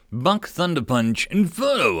Buck Thunderpunch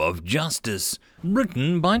Inferno of Justice,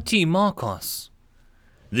 written by T. Marcos.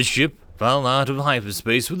 The ship fell out of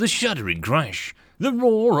hyperspace with a shuddering crash, the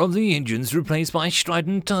roar of the engines replaced by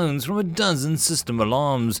strident tones from a dozen system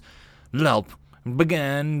alarms. LALP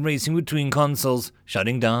began racing between consoles,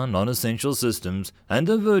 shutting down non-essential systems and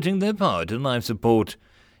diverting their power to life support.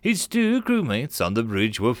 His two crewmates on the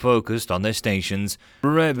bridge were focused on their stations.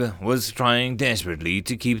 Reb was trying desperately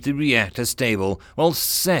to keep the reactor stable, while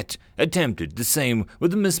Set attempted the same with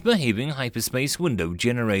the misbehaving hyperspace window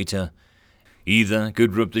generator. Either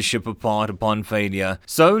could rip the ship apart upon failure,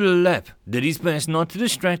 so Lep did his best not to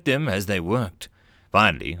distract them as they worked.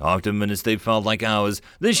 Finally, after minutes they felt like hours,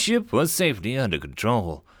 the ship was safely under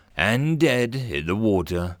control, and dead in the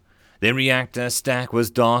water. Their reactor stack was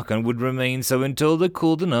dark and would remain so until they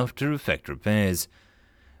cooled enough to effect repairs.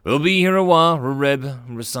 "We'll be here a while,"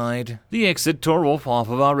 Reb sighed. "The exit tore off half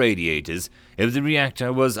of our radiators. If the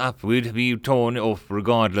reactor was up, we'd be torn off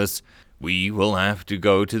regardless. We will have to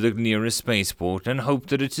go to the nearest spaceport and hope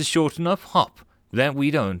that it's a short enough hop that we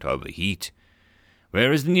don't overheat."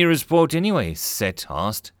 "Where is the nearest port anyway?" Set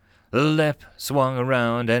asked. Lep swung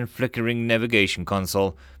around and flickering navigation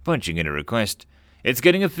console, punching in a request. "It's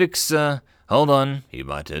getting a fix, sir. Hold on," he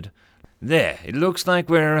muttered. "There, it looks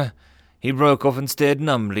like we're—" He broke off and stared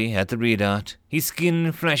numbly at the readout, his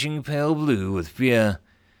skin flashing pale blue with fear.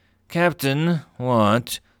 "Captain,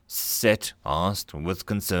 what?" Set asked, with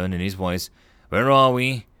concern in his voice. "Where are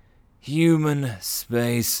we?" "Human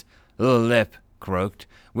space," Lep croaked.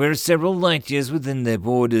 "We're several light years within their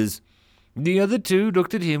borders." The other two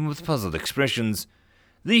looked at him with puzzled expressions.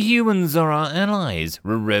 "The humans are our allies,"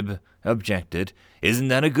 Reb objected. "Isn't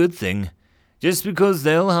that a good thing?" "Just because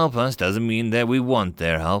they'll help us doesn't mean that we want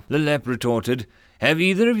their help," Lep retorted. "Have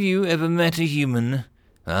either of you ever met a human?"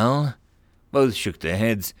 "Well?" Both shook their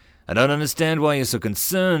heads. "I don't understand why you're so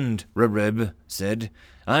concerned," Reb said.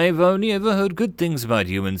 "I've only ever heard good things about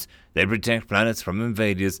humans. They protect planets from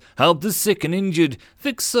invaders, help the sick and injured,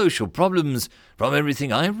 fix social problems. From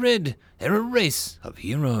everything I've read, they're a race of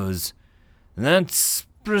heroes." "That's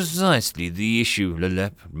precisely the issue,"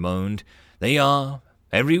 Lep moaned. "They are.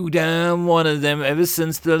 Every damn one of them, ever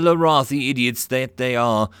since the Larathi idiots that they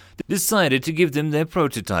are, decided to give them their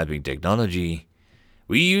prototyping technology."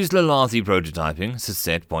 "We use Larathi prototyping,"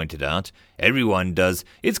 Set pointed out. "Everyone does.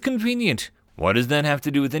 It's convenient. What does that have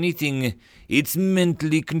to do with anything?" "It's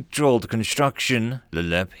mentally controlled construction,"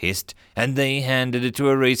 Lep hissed, "and they handed it to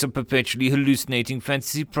a race of perpetually hallucinating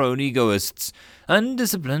fantasy-prone egoists,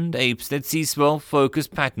 undisciplined apes that see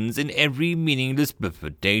well-focused patterns in every meaningless bit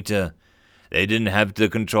of data. They didn't have the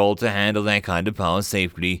control to handle that kind of power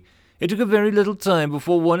safely. It took a very little time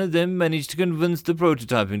before one of them managed to convince the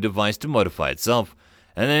prototyping device to modify itself,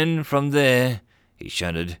 and then from there," he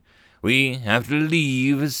shuddered, "we have to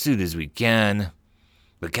leave as soon as we can."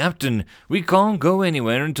 "But Captain, we can't go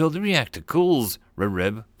anywhere until the reactor cools,"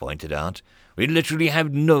 Reb pointed out. "We literally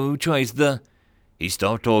have no choice. He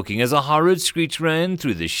stopped talking as a horrid screech ran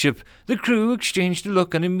through the ship. The crew exchanged a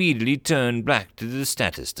look and immediately turned back to the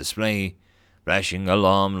status display. Flashing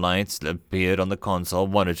alarm lights appeared on the console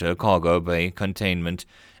monitor cargo bay containment,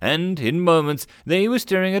 and in moments they were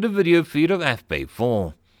staring at a video feed of Aft Bay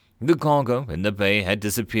 4. The cargo in the bay had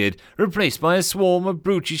disappeared, replaced by a swarm of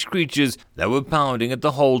brutish creatures that were pounding at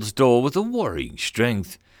the hold's door with a worrying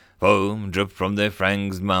strength. Foam dripped from their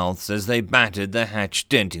fangs' mouths as they battered the hatch,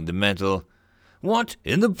 denting the metal. "What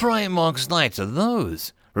in the Primarch's lights are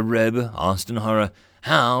those?" Reb asked in horror.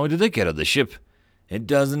 "How did they get on the ship?" "It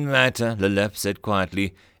doesn't matter," Lep said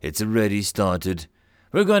quietly. "It's already started.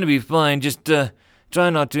 We're going to be fine. Just try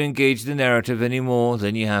not to engage the narrative any more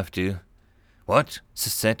than you have to." "What?"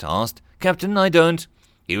 Set asked. "Captain, I don't—"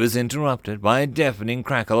 He was interrupted by a deafening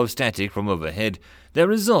crackle of static from overhead that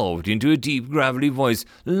resolved into a deep, gravelly voice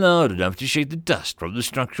loud enough to shake the dust from the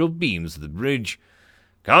structural beams of the bridge.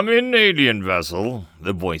 "Come in, alien vessel,"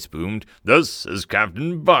 the voice boomed. "This is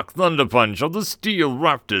Captain Buck Thunderpunch of the Steel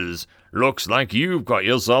Raptors. Looks like you've got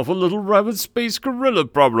yourself a little rabbit space gorilla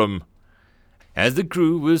problem." As the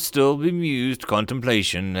crew was still bemused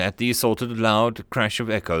contemplation at the assaulted loud crash of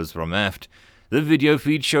echoes from aft, the video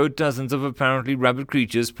feed showed dozens of apparently rabid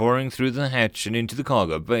creatures pouring through the hatch and into the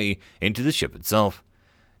cargo bay, into the ship itself.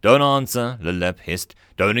 "Don't answer," Lep hissed.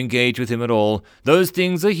 "Don't engage with him at all. Those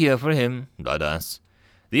things are here for him, not us."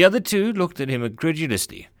 The other two looked at him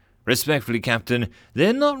incredulously. "Respectfully, Captain,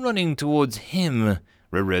 they're not running towards him,"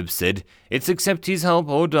 Reb said. "It's accept his help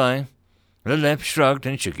or die." Lep shrugged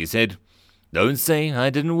and shook his head. "Don't say I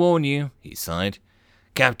didn't warn you," he sighed.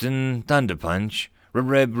 "Captain Thunderpunch,"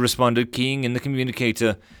 Reb responded, keying in the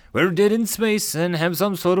communicator. We're dead in space and have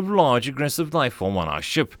some sort of large aggressive life form on our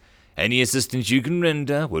ship. Any assistance you can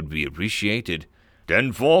render would be appreciated."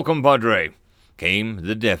 "10-4, compadre," came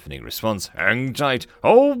the deafening response. "Hang tight.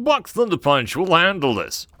 Old Buck Thunderpunch will handle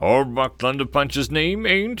this. Old Buck Thunderpunch's name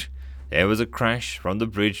ain't—" There was a crash from the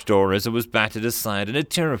bridge door as it was battered aside in a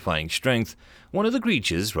terrifying strength. One of the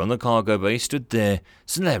creatures from the cargo bay stood there,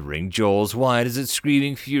 slavering jaws wide as it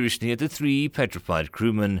screaming furiously at the 3 petrified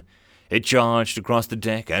crewmen. It charged across the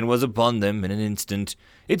deck and was upon them in an instant,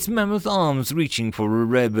 its mammoth arms reaching for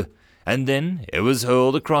Reb. And then it was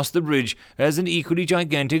hurled across the bridge as an equally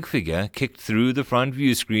gigantic figure kicked through the front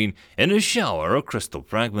view screen in a shower of crystal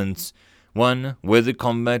fragments, one with the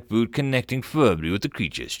combat boot connecting firmly with the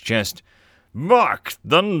creature's chest. "Buck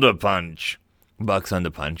Thunderpunch!" Buck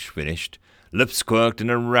Thunderpunch finished, lips quirked in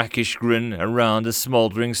a rakish grin around the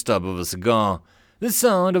smoldering stub of a cigar. The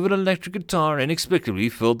sound of an electric guitar inexplicably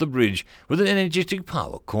filled the bridge with energetic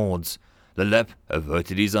power chords. Lelep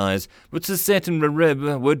averted his eyes, but Sisette and Reb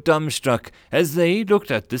were dumbstruck as they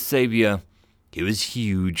looked at the savior. He was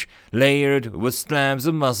huge, layered with slabs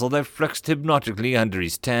of muscle that flexed hypnotically under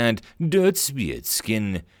his tanned, dirt-smeared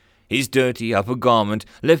skin. His dirty upper garment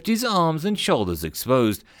left his arms and shoulders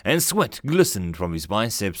exposed, and sweat glistened from his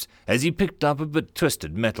biceps as he picked up a bit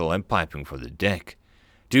twisted metal and piping from the deck.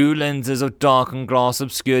 2 lenses of darkened glass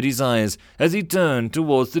obscured his eyes as he turned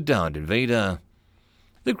towards the downed invader.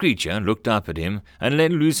 The creature looked up at him and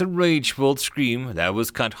let loose a rage-filled scream that was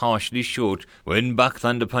cut harshly short when Buck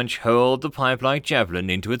Thunderpunch hurled the pipe-like javelin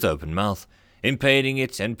into its open mouth, impaling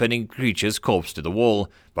it and pinning the creature's corpse to the wall.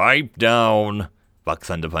 "Pipe down," Buck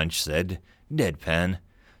Thunderpunch said, deadpan.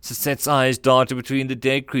 Susette's eyes darted between the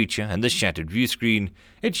dead creature and the shattered view screen,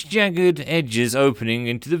 its jagged edges opening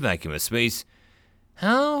into the vacuum of space.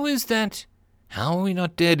 "How is that? How are we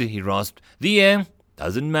not dead?" he rasped. "The air—"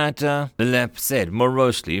 "Doesn't matter," Lelep said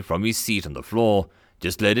morosely from his seat on the floor.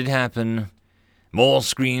 "Just let it happen." More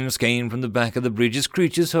screams came from the back of the bridge as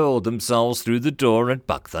creatures hurled themselves through the door at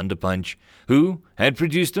Buck Thunderpunch, who had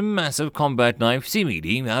produced a massive combat knife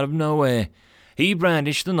seemingly out of nowhere. He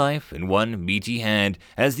brandished the knife in one meaty hand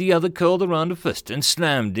as the other curled around a fist and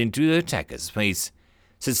slammed into the attacker's face.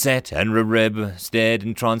 Sisette and Reb stared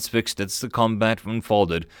and transfixed as the combat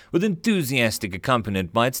unfolded, with enthusiastic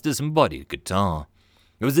accompaniment by its disembodied guitar.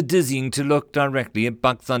 It was dizzying to look directly at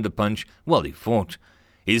Buck Thunderpunch while he fought,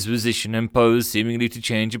 his position and pose seemingly to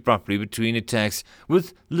change abruptly between attacks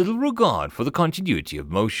with little regard for the continuity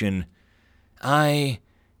of motion. "I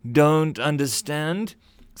don't understand,"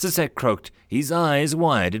 Sisette croaked, his eyes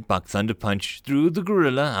wide at Buck Thunderpunch through the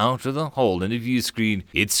gorilla out of the hole in the view screen.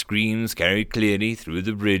 Its screams carried clearly through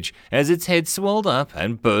the bridge as its head swelled up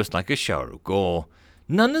and burst like a shower of gore.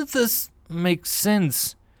 "None of this makes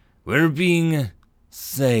sense. We're being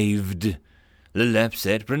saved," Lelep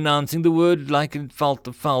said, pronouncing the word like it felt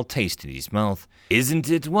the foul taste in his mouth. "Isn't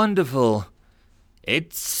it wonderful?"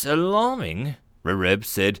 "It's alarming," Reb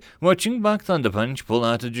said, watching Buck Thunderpunch pull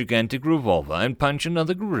out a gigantic revolver and punch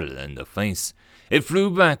another gorilla in the face. It flew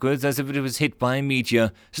backwards as if it was hit by a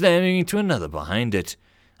meteor, slamming into another behind it.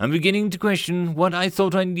 "I'm beginning to question what I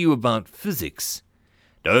thought I knew about physics."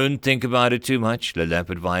 "Don't think about it too much," Lelep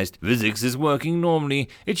advised. "Physics is working normally.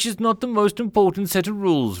 It's just not the most important set of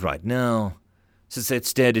rules right now." Sisette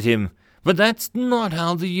stared at him. "But that's not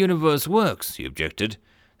how the universe works," he objected.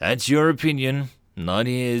 "That's your opinion, not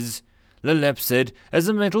his," Lelep said, as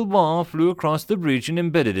a metal bar flew across the bridge and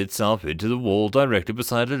embedded itself into the wall directly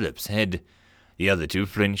beside Lelep's head. The other 2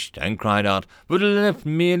 flinched and cried out, but Lelep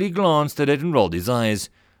merely glanced at it and rolled his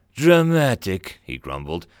eyes. "Dramatic," he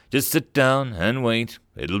grumbled. "Just sit down and wait.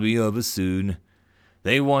 It'll be over soon."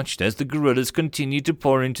 They watched as the gorillas continued to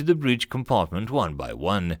pour into the bridge compartment one by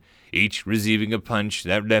one, each receiving a punch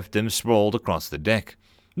that left them sprawled across the deck.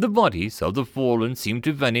 The bodies of the fallen seemed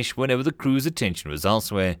to vanish whenever the crew's attention was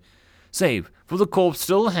elsewhere, save for the corpse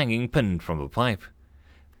still hanging pinned from a pipe.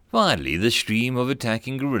 Finally, the stream of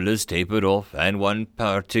attacking gorillas tapered off, and one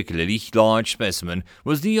particularly large specimen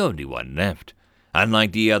was the only one left.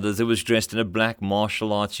 Unlike the others, it was dressed in a black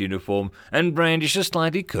martial arts uniform and brandished a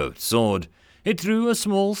slightly curved sword. It threw a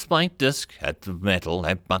small spiked disc at the metal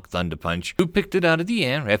at Buck Thunderpunch, who picked it out of the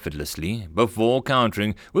air effortlessly before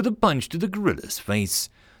countering with a punch to the gorilla's face.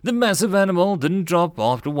 The massive animal didn't drop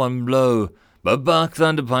after one blow, but Buck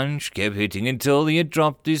Thunderpunch kept hitting until he had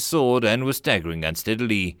dropped his sword and was staggering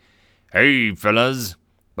unsteadily. "Hey, fellas,"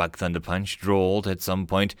 Buck Thunderpunch drawled at some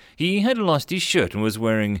point. He had lost his shirt and was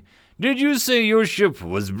wearing. "Did you say your ship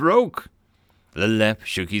was broke?" Lelep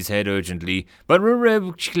shook his head urgently, but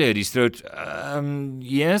Reb cleared his throat.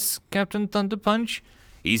 Yes, Captain Thunderpunch,"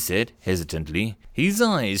 he said hesitantly, his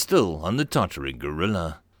eyes still on the tottering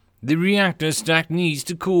gorilla. The reactor stack needs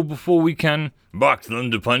to cool before we can. Buck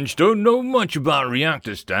Thunderpunch don't know much about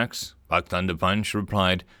reactor stacks, Buck Thunderpunch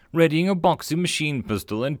replied, readying a boxing machine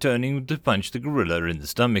pistol and turning to punch the gorilla in the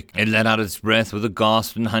stomach. It let out its breath with a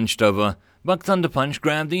gasp and hunched over. Buck Thunderpunch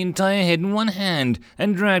grabbed the entire head in one hand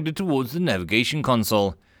and dragged it towards the navigation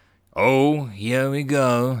console. Oh, here we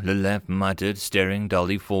go, Lelep muttered, staring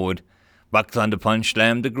dully forward. Buck Thunderpunch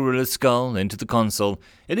slammed the gorilla's skull into the console.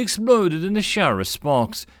 It exploded in a shower of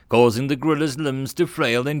sparks, causing the gorilla's limbs to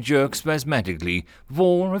flail and jerk spasmodically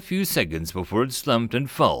for a few seconds before it slumped and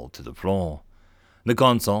fell to the floor. The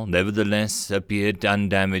console, nevertheless, appeared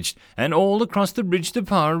undamaged, and all across the bridge the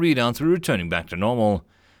power readouts were returning back to normal.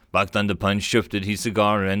 Buck Thunderpunch shifted his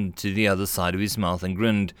cigar end to the other side of his mouth and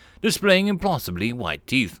grinned, displaying impossibly white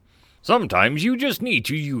teeth. Sometimes you just need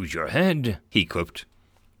to use your head, he quipped.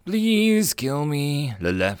 Please kill me,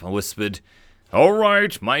 Lelep whispered. All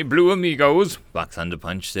right, my blue amigos, Buck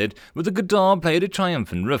Thunderpunch said, with the guitar played a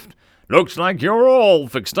triumphant riff. Looks like you're all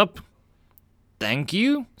fixed up. Thank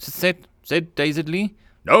you, Sisette said dazedly.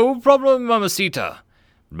 No problem, Mamacita,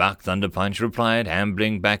 Buck Thunderpunch replied,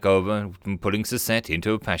 ambling back over and pulling Sisette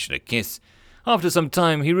into a passionate kiss. After some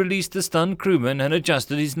time, he released the stunned crewman and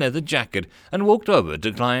adjusted his leather jacket and walked over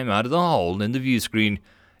to climb out of the hole in the view screen.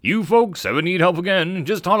 You folks ever need help again,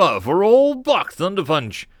 just holler for old Buck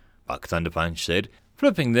Thunderpunch, Buck Thunderpunch said,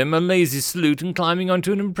 flipping them a lazy salute and climbing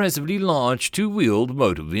onto an impressively large two-wheeled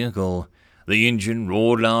motor vehicle. The engine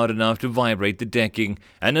roared loud enough to vibrate the decking,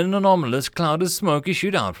 and an anomalous cloud of smoke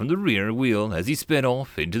issued out from the rear wheel as he sped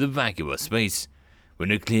off into the vacuous space. When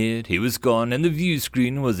it cleared, he was gone and the view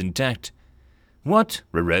screen was intact. What?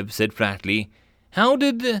 Rereb said flatly. How?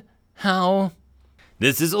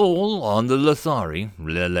 This is all on the Lothari,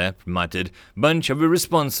 Lelep muttered. Bunch of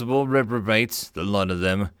irresponsible reprobates, the lot of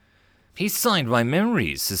them. He signed my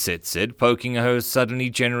memories, Sisette said, poking her suddenly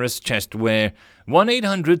generous chest where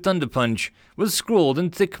 1-800-Thunderpunch was scrawled in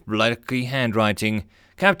thick, blocky handwriting.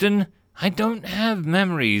 Captain, I don't have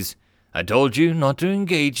memories. I told you not to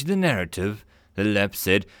engage the narrative, Lelep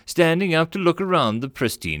said, standing up to look around the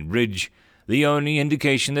pristine bridge. The only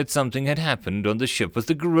indication that something had happened on the ship was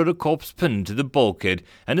the gorilla corpse pinned to the bulkhead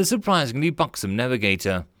and a surprisingly buxom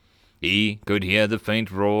navigator. He could hear the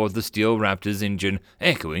faint roar of the Steel Raptor's engine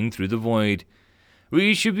echoing through the void.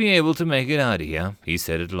 We should be able to make it out of here, he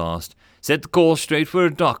said at last. Set the course straight for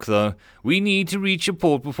a dock, though. We need to reach a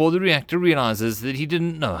port before the reactor realizes that he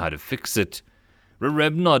didn't know how to fix it.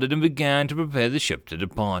 Rereb nodded and began to prepare the ship to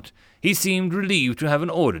depart. He seemed relieved to have an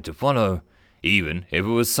order to follow, even if it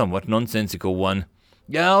was a somewhat nonsensical one.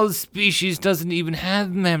 Our species doesn't even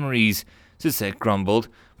have memories, Sisette grumbled,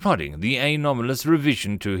 prodding the anomalous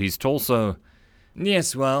revision to his torso.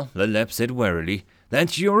 Yes, well, Lelep said warily,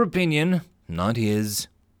 that's your opinion, not his.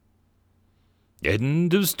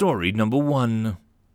 End of story number 1.